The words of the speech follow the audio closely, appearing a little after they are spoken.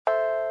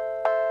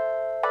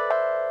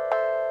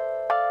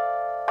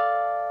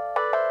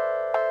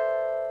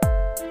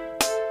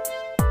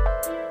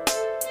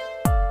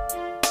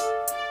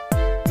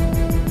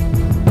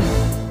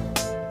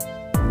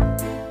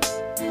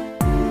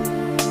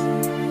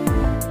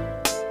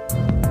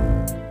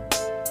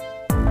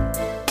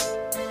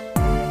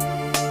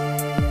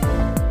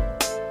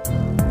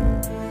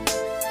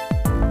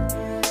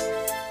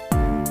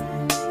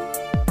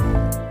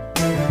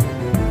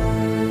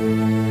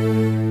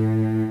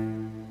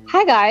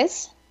Hi,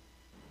 guys.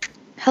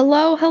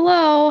 Hello,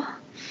 hello.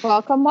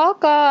 Welcome,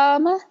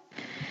 welcome.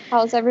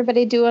 How's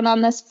everybody doing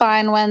on this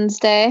fine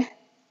Wednesday?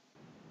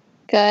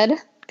 Good.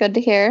 Good to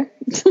hear.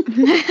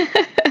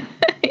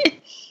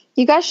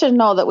 You guys should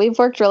know that we've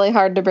worked really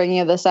hard to bring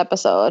you this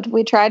episode.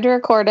 We tried to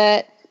record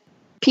it.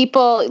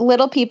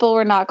 Little people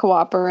were not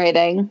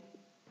cooperating.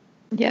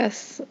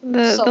 Yes,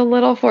 the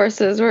little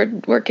forces were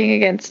working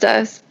against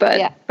us,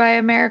 but by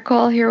a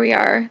miracle, here we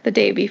are the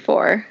day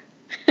before.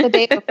 The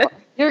day before.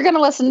 You're going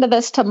to listen to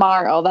this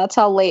tomorrow. That's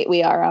how late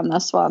we are on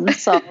this one.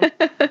 So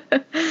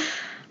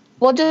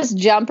we'll just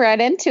jump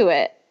right into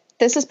it.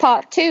 This is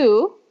part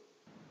two.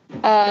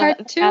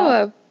 Part two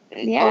of...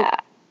 Yeah.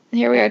 Oh,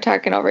 here we are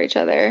talking over each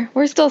other.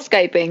 We're still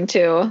Skyping,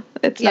 too.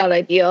 It's not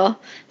ideal.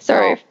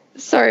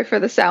 Sorry for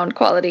the sound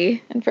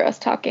quality and for us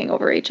talking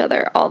over each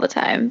other all the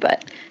time,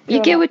 but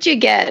you get what you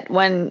get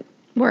when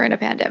we're in a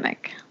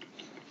pandemic.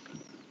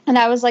 And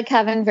I was like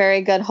having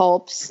very good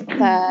hopes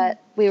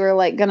that we were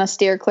like going to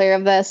steer clear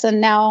of this,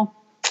 and now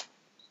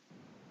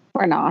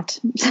we're not.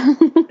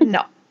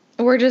 No.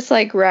 We're just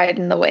like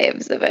riding the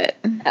waves of it.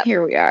 Yep.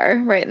 Here we are,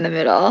 right in the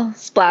middle,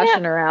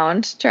 splashing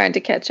around, trying to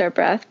catch our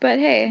breath. But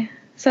hey,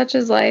 such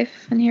is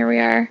life, and here we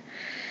are.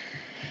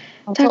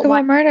 Talk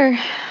about murder.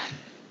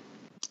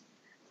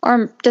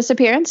 Or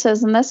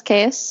disappearances in this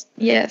case.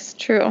 Yes,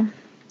 true.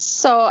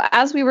 So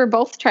as we were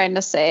both trying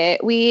to say,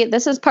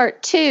 this is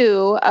part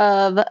two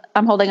of,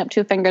 I'm holding up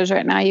two fingers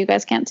right now, you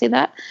guys can't see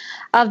that,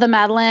 of the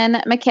Madeleine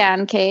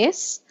McCann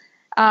case.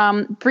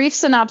 Brief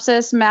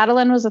synopsis,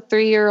 Madeleine was a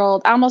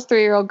almost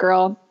 3-year-old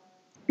girl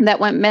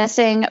that went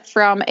missing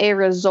from a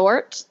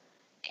resort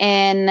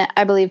in,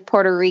 I believe,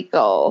 Puerto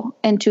Rico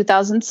in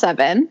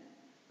 2007.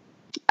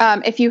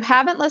 If you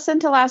haven't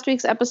listened to last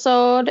week's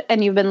episode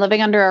and you've been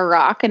living under a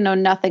rock and know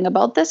nothing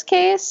about this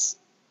case,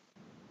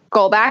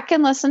 go back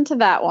and listen to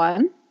that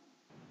one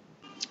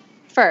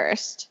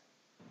first.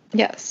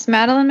 Yes,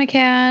 Madeleine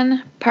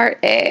McCann, Part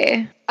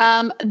A.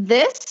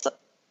 This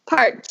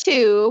Part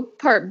 2,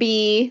 Part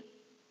B,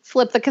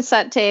 flip the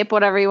cassette tape,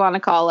 whatever you want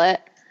to call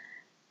it,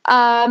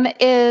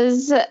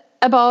 is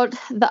about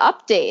the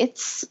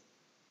updates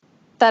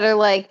that are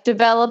like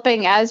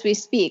developing as we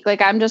speak.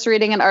 Like I'm just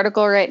reading an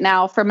article right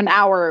now from an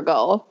hour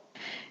ago.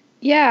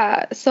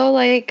 Yeah, so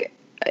like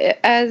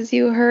as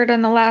you heard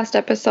on the last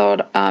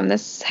episode,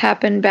 this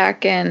happened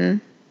back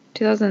in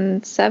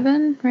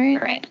 2007,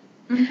 right? Right.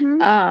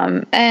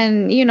 Mm-hmm.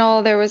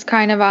 And there was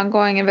kind of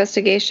ongoing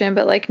investigation,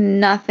 but like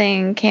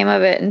nothing came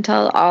of it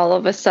until all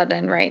of a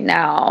sudden right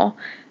now,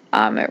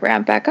 it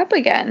ramped back up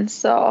again.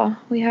 So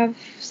we have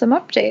some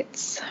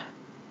updates.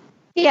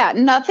 Yeah,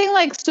 nothing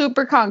like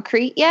super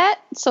concrete yet.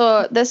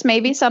 So this may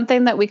be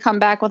something that we come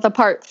back with a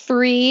part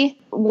 3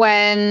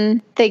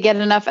 when they get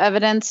enough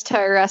evidence to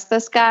arrest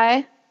this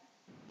guy.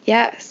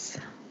 Yes.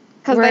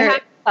 Because they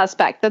have a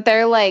suspect that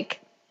they're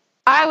like,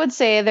 I would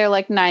say they're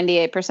like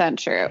 98%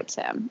 sure it's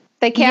him.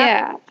 They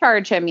can't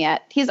charge him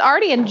yet. He's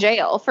already in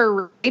jail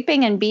for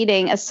raping and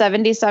beating a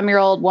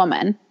 70-some-year-old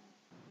woman.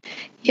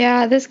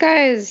 Yeah, this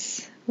guy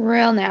is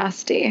real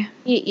nasty.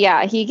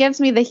 He gives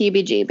me the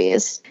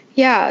heebie-jeebies.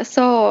 Yeah,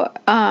 so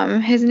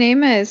his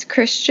name is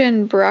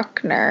Christian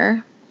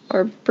Bruckner,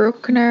 or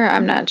Bruckner,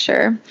 I'm not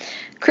sure.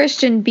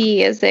 Christian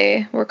B, as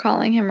they were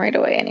calling him right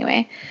away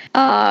anyway.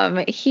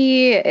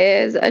 He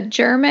is a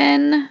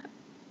German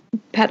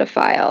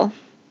pedophile,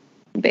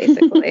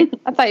 basically.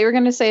 I thought you were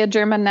going to say a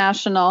German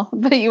national,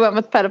 but you went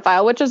with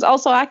pedophile, which is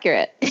also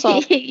accurate.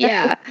 So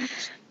yeah.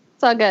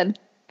 It's all good.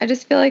 I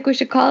just feel like we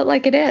should call it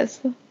like it is.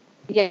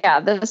 Yeah,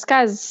 this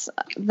guy's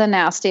the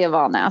nasty of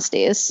all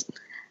nasties.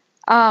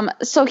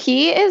 So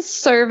he is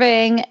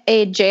serving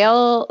a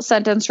jail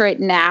sentence right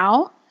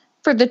now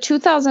for the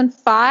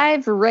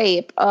 2005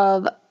 rape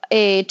of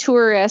a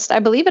tourist, I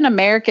believe an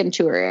American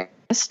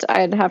tourist.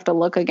 I'd have to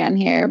look again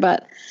here,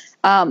 but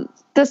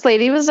this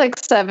lady was like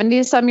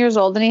 70-some years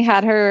old, and he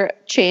had her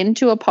chained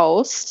to a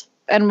post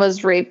and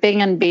was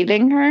raping and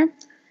beating her.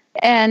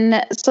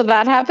 And so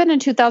that happened in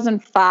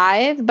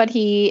 2005, but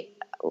he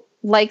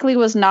likely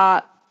was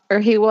not, or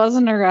he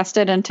wasn't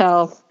arrested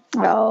until,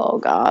 oh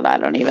God, I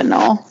don't even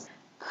know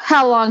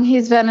how long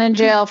he's been in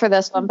jail for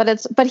this one,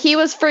 but he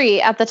was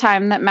free at the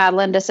time that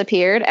Madeleine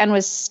disappeared and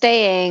was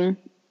staying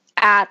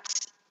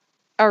at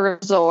a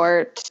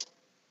resort,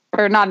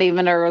 or not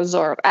even a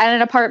resort, at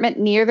an apartment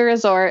near the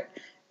resort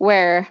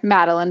where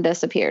Madeleine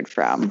disappeared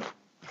from.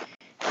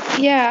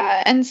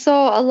 Yeah, and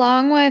so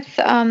along with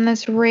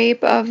this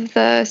rape of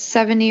the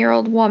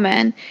 70-year-old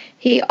woman,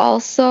 he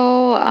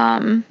also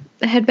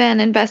had been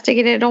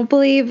investigated, I don't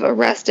believe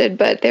arrested,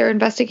 but they're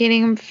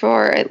investigating him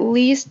for at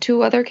least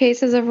 2 other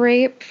cases of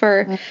rape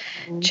for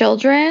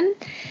children.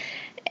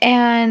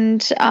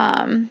 And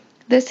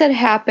this had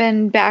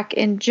happened back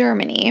in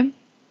Germany.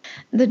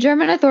 The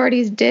German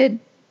authorities did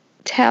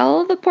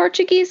tell the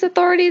Portuguese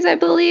authorities, I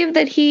believe,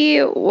 that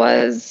he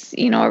was,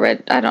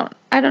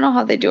 I don't know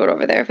how they do it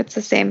over there, if it's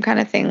the same kind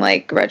of thing,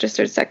 like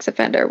registered sex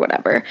offender or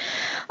whatever.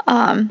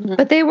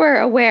 But they were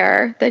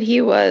aware that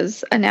he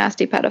was a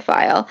nasty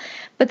pedophile,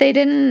 but they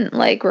didn't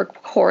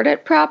record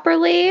it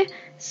properly.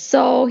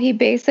 So he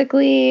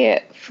basically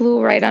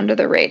flew right under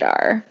the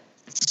radar.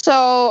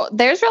 So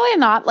there's really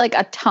not like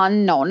a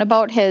ton known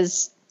about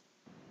his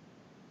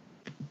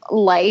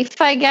life,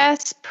 I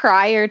guess,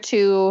 prior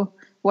to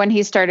when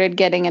he started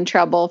getting in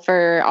trouble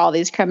for all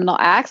these criminal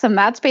acts. And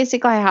that's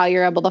basically how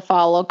you're able to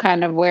follow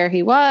kind of where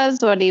he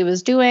was, what he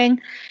was doing.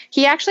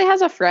 He actually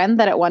has a friend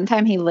that at one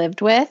time he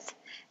lived with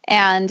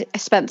and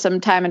spent some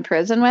time in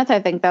prison with. I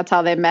think that's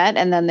how they met.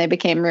 And then they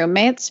became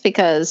roommates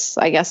because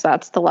I guess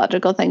that's the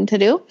logical thing to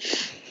do.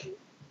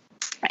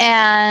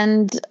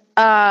 And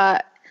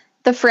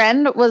the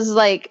friend was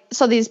like,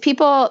 so these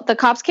people, the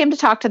cops came to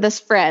talk to this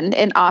friend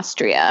in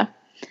Austria.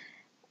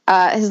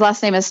 His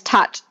last name is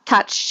Tachi.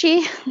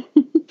 Tachi.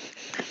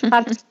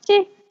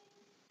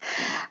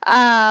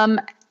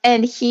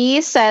 And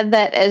he said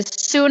that as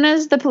soon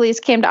as the police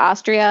came to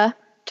Austria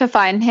to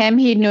find him,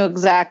 he knew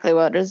exactly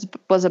what it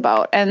was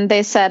about. And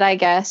they said, I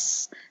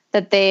guess,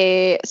 that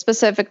they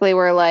specifically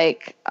were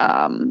like,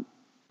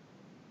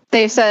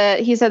 he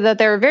said that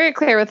they were very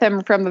clear with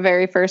him from the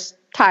very first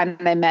time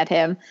they met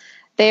him.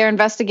 They are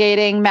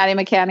investigating Maddie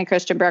McCann and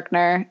Christian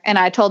Bruckner, and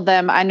I told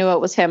them I knew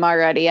it was him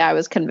already. I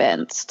was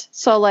convinced.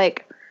 So,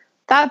 like,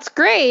 that's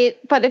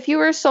great, but if you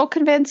were so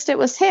convinced it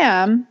was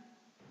him,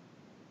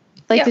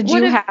 like,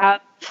 yeah,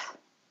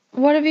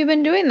 what have you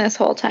been doing this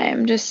whole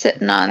time? Just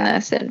sitting on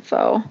this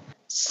info?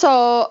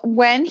 So,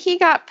 when he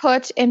got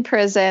put in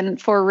prison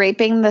for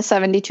raping the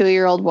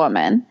 72-year-old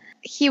woman,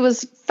 he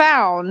was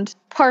found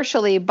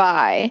partially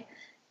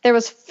there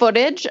was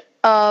footage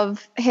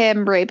of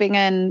him raping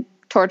and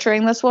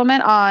torturing this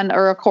woman on a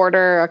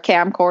recorder, a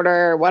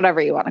camcorder, or whatever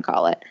you want to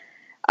call it,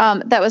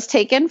 that was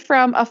taken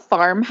from a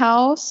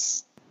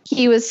farmhouse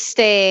he was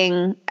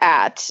staying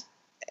at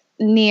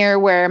near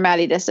where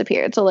Maddie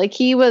disappeared. So, like,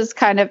 he was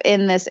kind of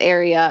in this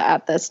area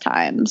at this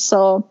time.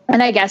 So,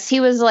 and I guess he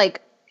was, like,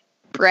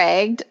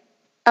 bragged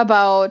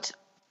about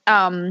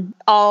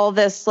all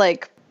this,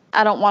 like,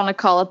 I don't want to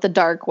call it the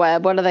dark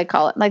web. What do they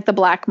call it? Like, the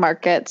black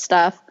market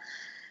stuff.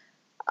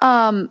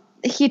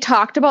 He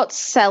talked about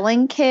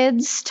selling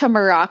kids to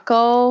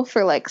Morocco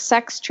for like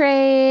sex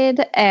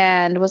trade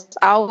and was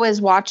always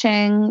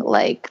watching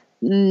like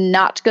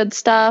not good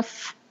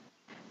stuff.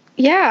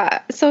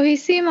 Yeah. So he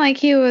seemed like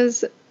he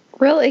was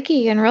real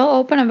icky and real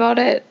open about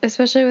it,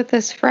 especially with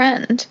this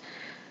friend.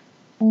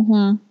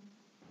 Mm-hmm.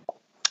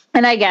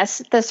 And I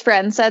guess this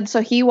friend said, so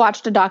he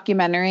watched a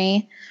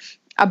documentary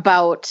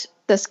about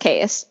this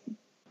case,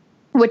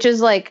 which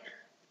is like,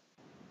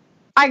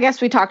 I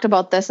guess we talked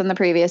about this in the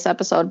previous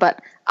episode,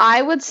 but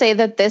I would say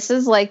that this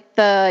is like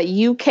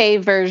the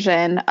UK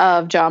version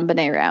of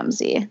JonBenet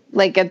Ramsey.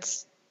 Like,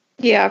 it's...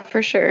 Yeah,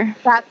 for sure.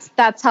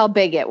 That's how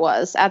big it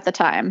was at the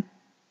time.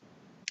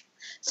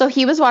 So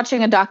he was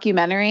watching a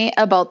documentary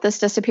about this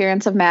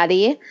disappearance of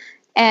Maddie,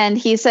 and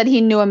he said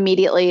he knew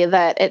immediately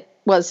that it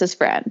was his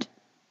friend.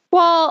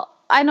 Well,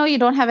 I know you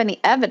don't have any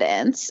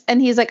evidence.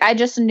 And he's like, I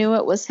just knew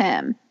it was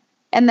him.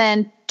 And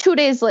then 2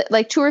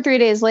 or 3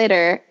 days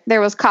later, there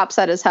was cops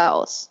at his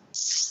house.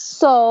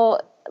 So,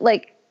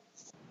 like,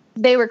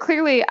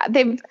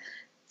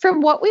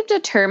 from what we've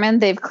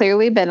determined, they've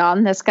clearly been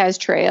on this guy's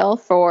trail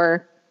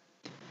for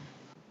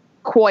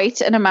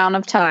quite an amount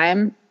of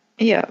time.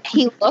 Yeah.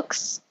 He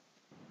looks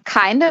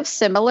kind of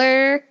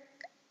similar,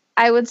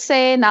 I would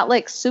say, not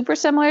like super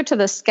similar to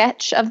the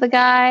sketch of the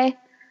guy,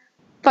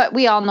 but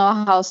we all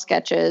know how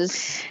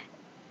sketches.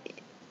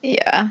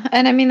 Yeah.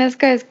 And I mean, this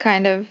guy's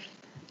kind of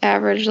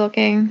average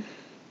looking.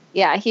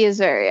 Yeah, he is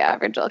very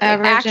average looking.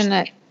 Average in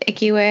an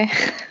icky way.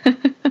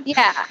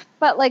 Yeah.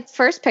 But like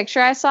first picture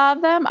I saw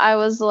of them, I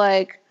was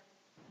like,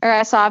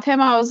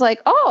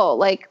 oh,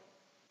 like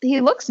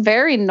he looks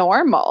very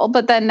normal.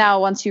 But then now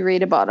once you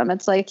read about him,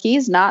 it's like,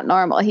 he's not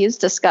normal. He's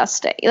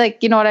disgusting.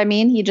 Like, you know what I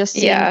mean? He just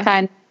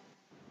seemed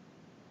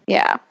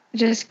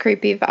just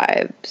creepy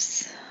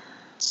vibes.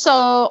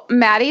 So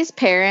Maddie's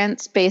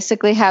parents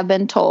basically have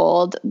been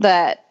told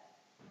that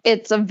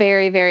it's a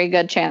very, very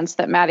good chance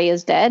that Maddie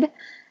is dead.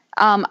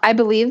 I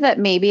believe that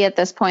maybe at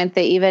this point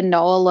they even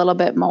know a little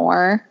bit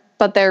more,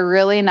 but they're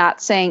really not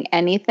saying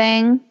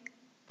anything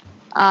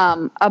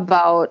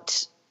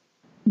about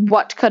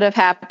what could have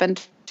happened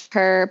to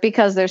her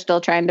because they're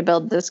still trying to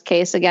build this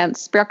case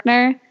against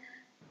Bruckner.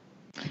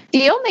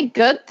 The only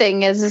good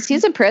thing is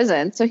he's in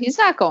prison, so he's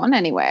not going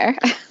anywhere.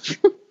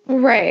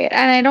 Right.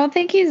 And I don't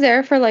think he's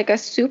there for like a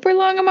super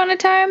long amount of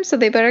time, so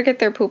they better get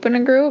their poop in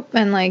a group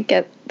and like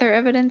get their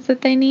evidence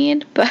that they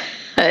need. But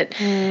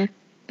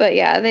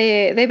yeah,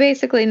 they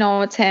basically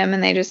know it's him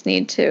and they just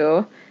need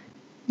to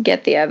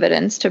get the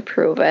evidence to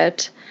prove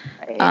it.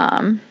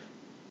 Right.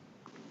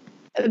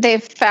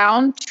 They've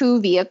found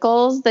 2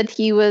 vehicles that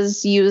he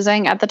was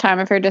using at the time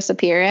of her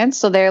disappearance.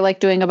 So they're like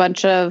doing a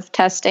bunch of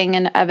testing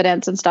and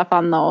evidence and stuff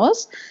on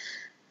those.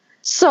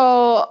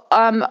 So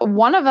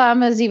one of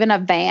them is even a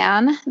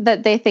van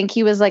that they think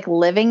he was like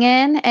living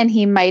in, and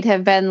he might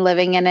have been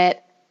living in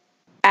it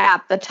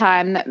at the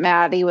time that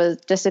Maddie was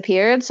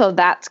disappeared. So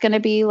that's going to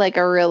be like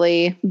a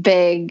really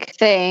big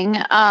thing.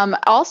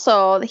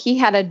 Also, he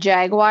had a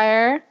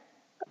Jaguar.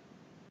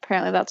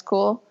 Apparently that's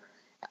cool.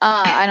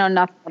 I know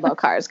nothing about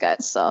cars,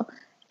 guys. So,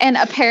 and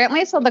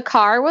apparently, so the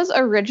car was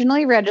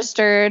originally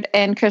registered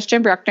in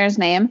Christian Bruckner's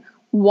name.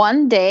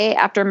 One day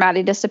after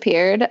Maddie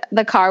disappeared,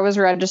 the car was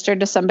registered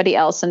to somebody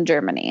else in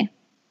Germany.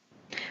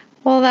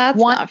 Well, that's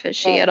not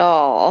fishy at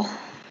all.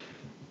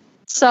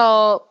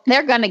 So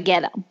they're gonna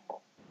get him.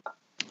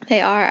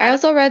 They are. I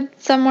also read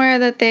somewhere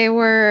that they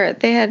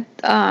had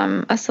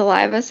a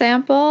saliva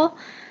sample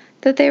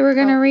that they were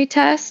gonna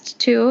retest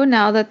too.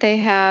 Now that they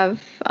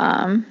have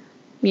someone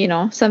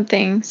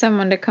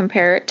to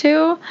compare it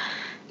to.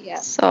 Yeah.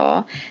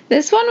 So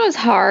this one was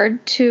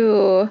hard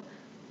to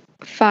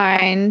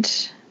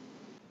find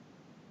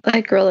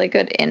like really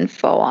good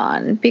info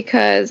on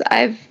because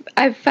I've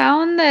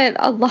found that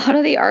a lot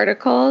of the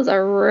articles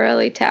are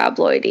really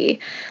tabloidy.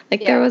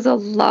 Like there was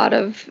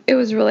it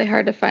was really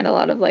hard to find a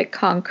lot of like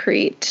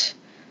concrete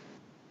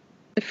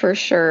for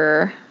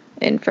sure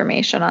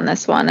information on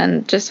this one,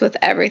 and just with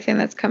everything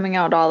that's coming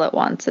out all at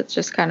once, it's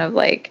just kind of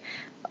like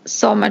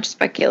so much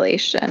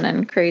speculation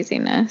and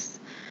craziness.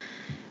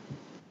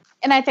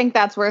 And I think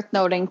that's worth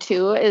noting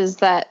too, is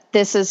that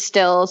this is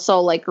still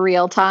so like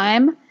real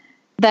time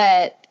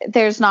that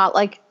there's not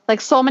like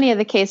so many of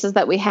the cases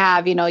that we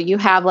have, you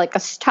have like a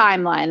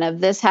timeline of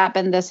this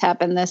happened, this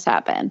happened, this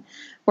happened.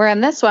 Where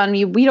in this one,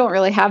 we don't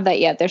really have that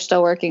yet. They're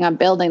still working on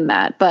building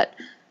that. But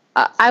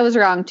I was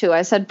wrong too.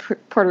 I said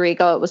Puerto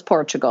Rico, it was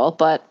Portugal.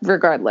 But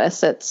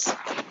regardless,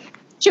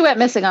 she went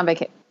missing on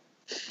vacation.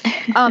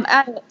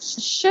 I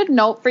should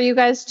note for you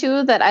guys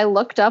too that I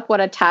looked up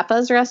what a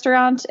tapas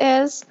restaurant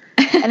is,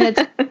 and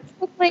it's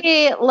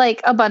basically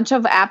like a bunch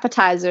of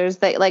appetizers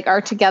that like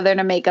are together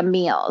to make a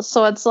meal.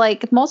 So it's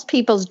like most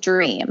people's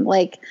dream,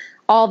 like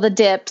all the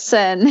dips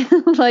and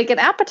like an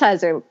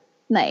appetizer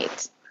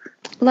night.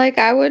 Like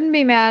I wouldn't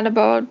be mad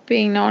about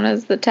being known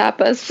as the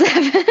Tapas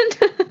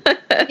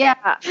 7.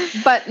 Yeah,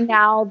 but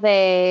now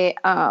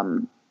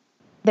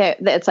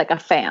it's like a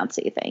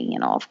fancy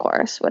thing, of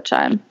course, which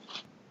I'm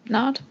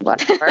not.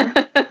 Whatever.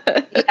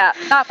 Yeah,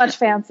 not much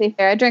fancy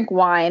here. I drink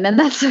wine, and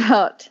that's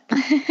about.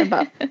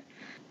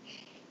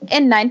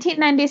 In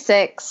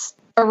 1996,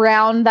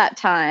 around that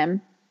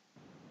time,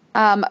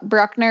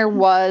 Bruckner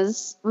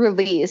was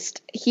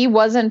released. He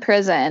was in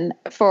prison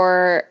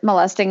for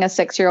molesting a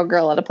 6-year-old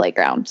girl at a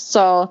playground.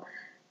 So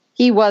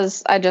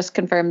I just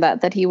confirmed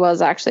that he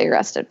was actually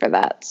arrested for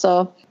that.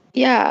 So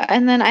yeah,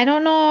 and then I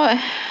don't know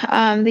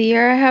the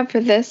year I have for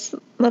this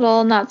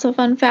little not so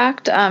fun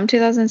fact,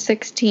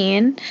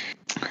 2016,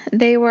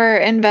 they were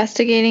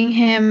investigating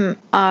him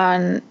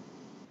on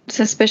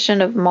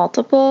suspicion of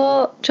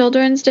multiple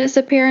children's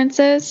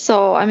disappearances.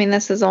 So, I mean,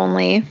 this is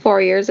only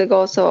 4 years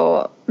ago,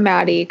 so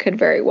Maddie could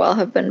very well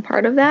have been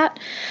part of that.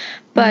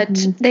 But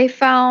they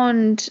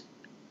found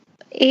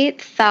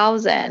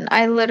 8,000.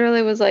 I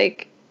literally was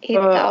like,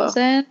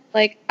 8,000?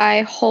 Like,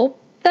 I hope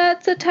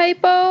that's a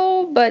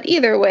typo, but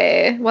either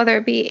way, whether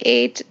it be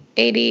 80,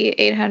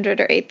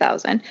 800, or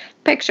 8,000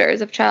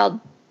 pictures of child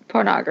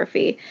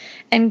pornography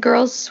and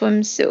girls'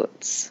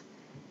 swimsuits.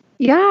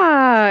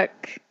 Yuck.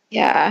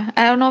 Yeah,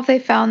 I don't know if they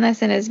found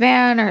this in his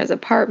van or his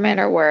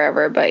apartment or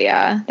wherever, but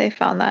yeah, they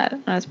found that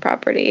on his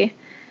property.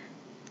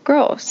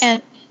 Gross.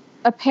 And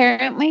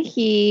apparently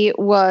he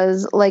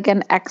was like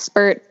an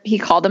expert. He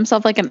called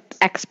himself like an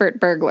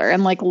expert burglar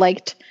and like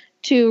liked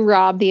to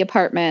rob the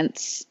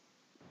apartments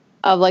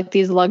of like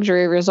these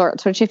luxury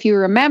resorts, which if you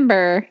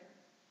remember,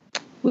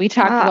 we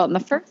talked about in the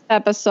first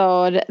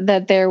episode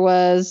that there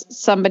was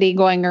somebody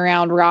going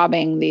around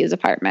robbing these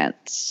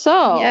apartments.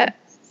 So yes.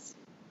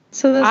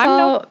 So this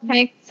all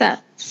makes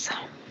sense.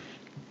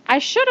 I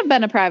should have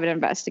been a private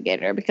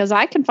investigator because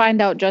I can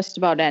find out just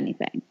about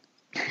anything.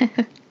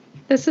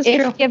 This is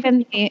true.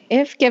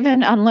 If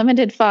given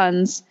unlimited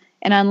funds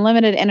and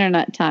unlimited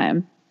internet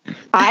time,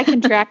 I can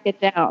track it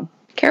down.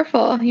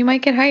 Careful, you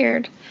might get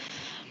hired.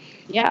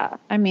 Yeah,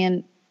 I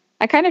mean,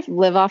 I kind of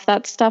live off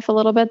that stuff a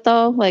little bit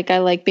though. Like I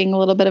like being a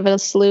little bit of a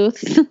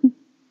sleuth.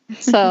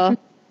 So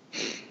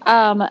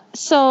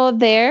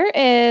there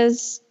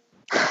is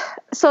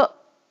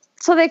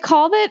So they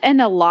called it an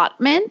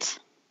allotment,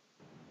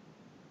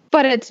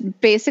 but it's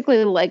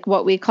basically like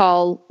what we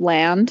call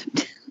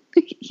land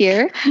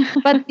here.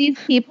 But these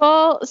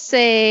people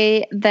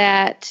say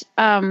that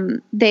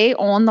they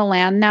own the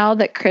land now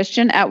that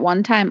Christian at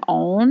one time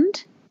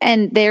owned,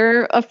 and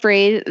they're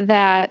afraid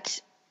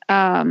that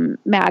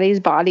Maddie's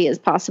body is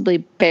possibly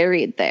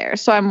buried there.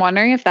 So I'm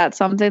wondering if that's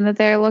something that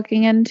they're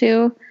looking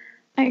into.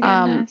 My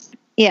goodness.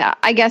 Yeah,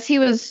 I guess he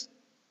was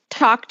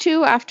talked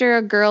to after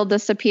a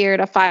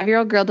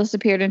 5-year-old girl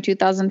disappeared in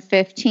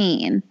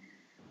 2015.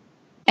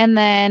 And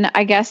then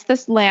I guess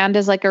this land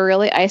is like a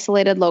really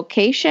isolated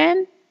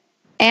location.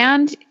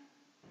 And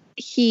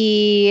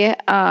he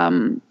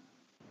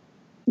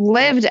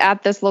lived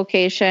at this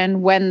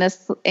location when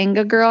this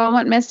Inga girl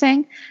went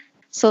missing.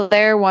 So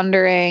they're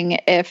wondering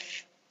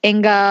if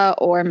Inga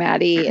or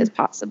Maddie is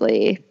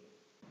possibly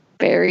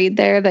buried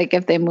there, like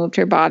if they moved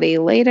her body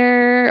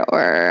later,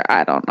 or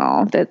I don't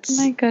know. That's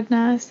my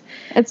goodness.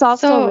 It's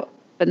also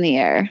in the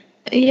air.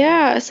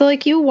 Yeah, so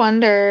like you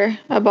wonder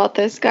about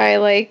this guy,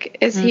 like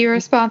is he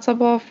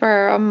responsible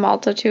for a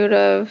multitude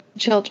of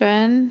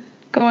children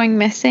going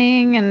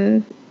missing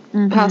and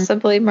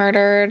possibly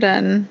murdered,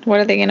 and what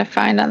are they going to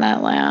find on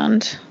that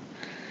land?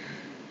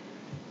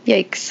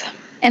 Yikes.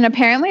 And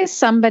apparently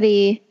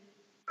somebody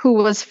who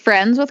was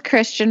friends with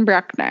Christian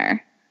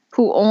Bruckner,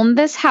 who owned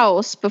this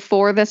house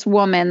before this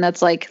woman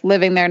that's like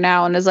living there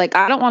now and is like,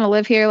 I don't want to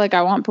live here, like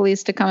I want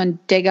police to come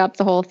and dig up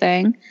the whole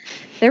thing.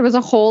 There was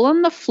a hole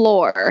in the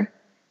floor.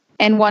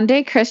 And one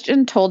day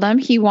Christian told him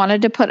he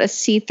wanted to put a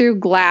see-through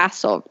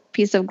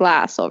piece of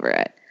glass over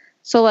it.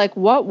 So like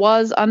what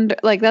was under,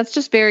 like that's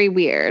just very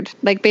weird.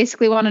 Like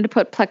basically wanted to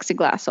put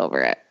plexiglass over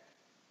it.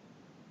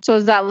 So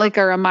is that like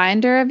a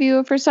reminder of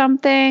you for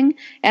something?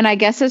 And I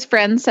guess his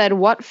friend said,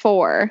 what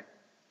for?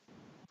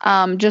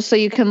 Just so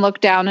you can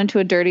look down into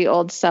a dirty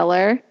old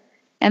cellar.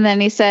 And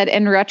then he said,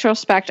 in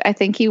retrospect, I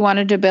think he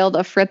wanted to build a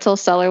Fritzl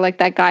cellar like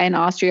that guy in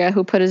Austria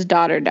who put his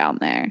daughter down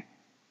there.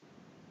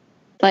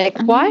 Like,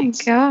 what? Oh my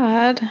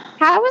God.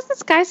 How is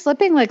this guy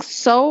slipping like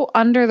so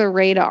under the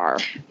radar?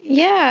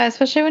 Yeah,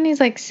 especially when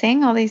he's like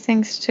saying all these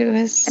things to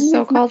his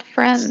so-called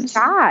friends.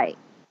 Guy.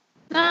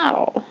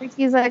 No.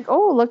 He's like,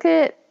 oh, look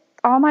at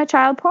all my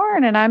child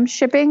porn and I'm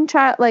shipping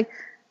child. Like,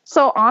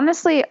 so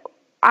honestly,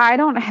 I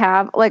don't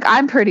have, like,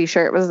 I'm pretty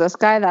sure it was this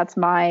guy. That's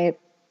the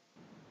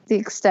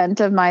extent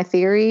of my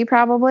theory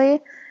probably.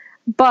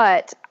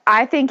 But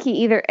I think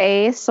he either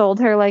A, sold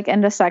her like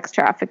into sex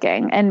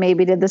trafficking and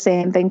maybe did the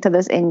same thing to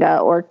this Inga,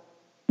 or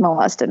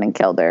molested and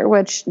killed her,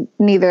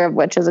 neither of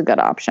which is a good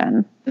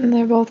option.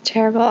 They're both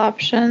terrible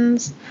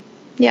options.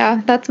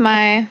 Yeah, that's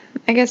I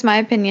guess my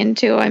opinion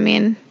too. I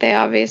mean, they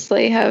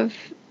obviously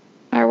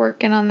are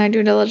working on their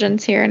due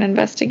diligence here and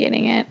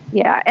investigating it.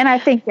 Yeah, and I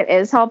think it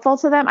is helpful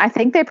to them. I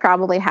think they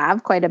probably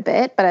have quite a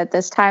bit, but at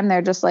this time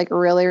they're just like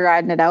really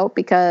riding it out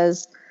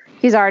because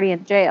he's already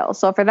in jail.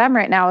 So for them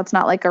right now, it's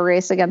not like a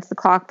race against the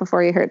clock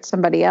before you hurt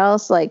somebody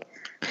else. Like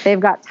they've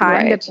got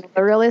time to build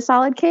a really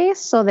solid case,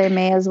 so they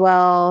may as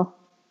well.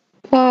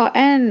 Well,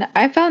 and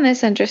I found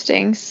this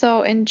interesting.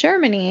 So in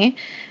Germany,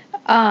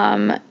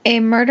 a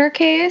murder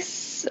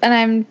case,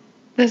 and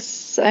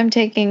I'm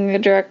taking a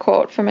direct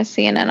quote from a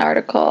CNN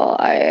article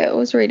I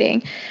was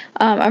reading.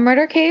 A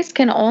murder case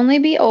can only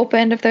be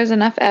opened if there's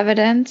enough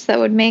evidence that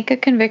would make a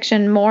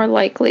conviction more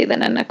likely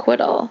than an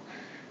acquittal.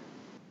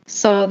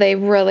 So they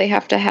really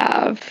have to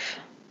have...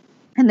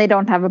 And they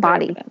don't have a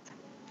body. Evidence.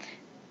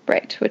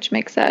 Right, which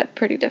makes that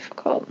pretty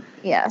difficult.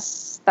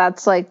 Yes,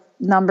 that's like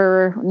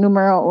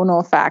numero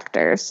uno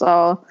factor.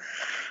 So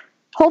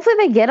hopefully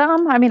they get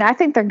him. I mean, I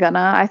think they're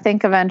gonna. I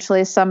think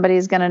eventually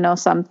somebody's gonna know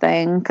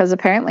something because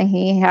apparently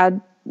he had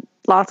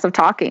lots of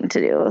talking to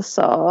do.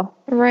 So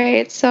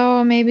right.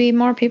 So maybe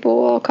more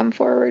people will come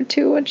forward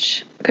too,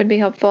 which could be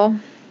helpful.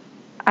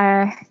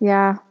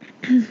 Yeah.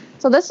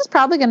 So this is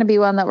probably going to be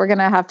one that we're going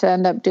to have to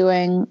end up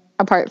doing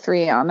a part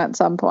 3 on at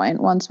some point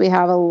once we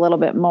have a little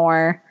bit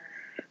more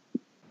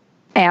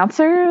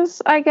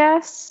answers, I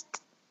guess.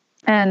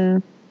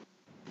 And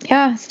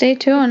yeah, stay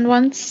tuned.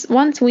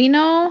 Once we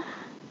know,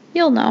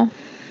 you'll know.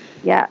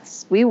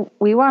 Yes, we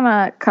want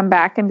to come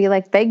back and be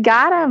like, they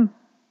got him.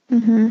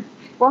 Mm-hmm.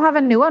 We'll have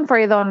a new one for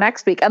you though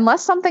next week,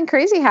 unless something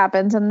crazy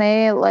happens and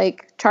they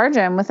like charge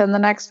him within the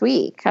next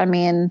week. I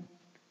mean,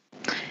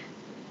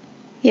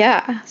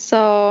 yeah.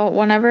 So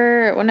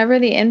whenever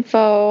the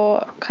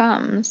info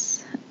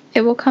comes,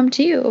 it will come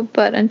to you.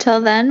 But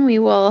until then, we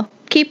will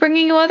keep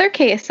bringing you other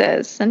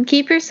cases and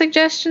keep your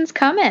suggestions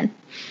coming.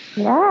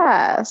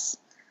 Yes.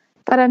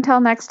 But until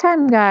next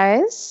time,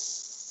 guys,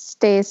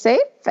 stay safe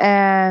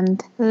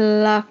and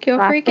lock your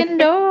freaking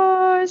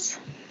doors.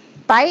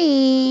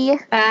 Bye.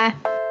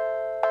 Bye.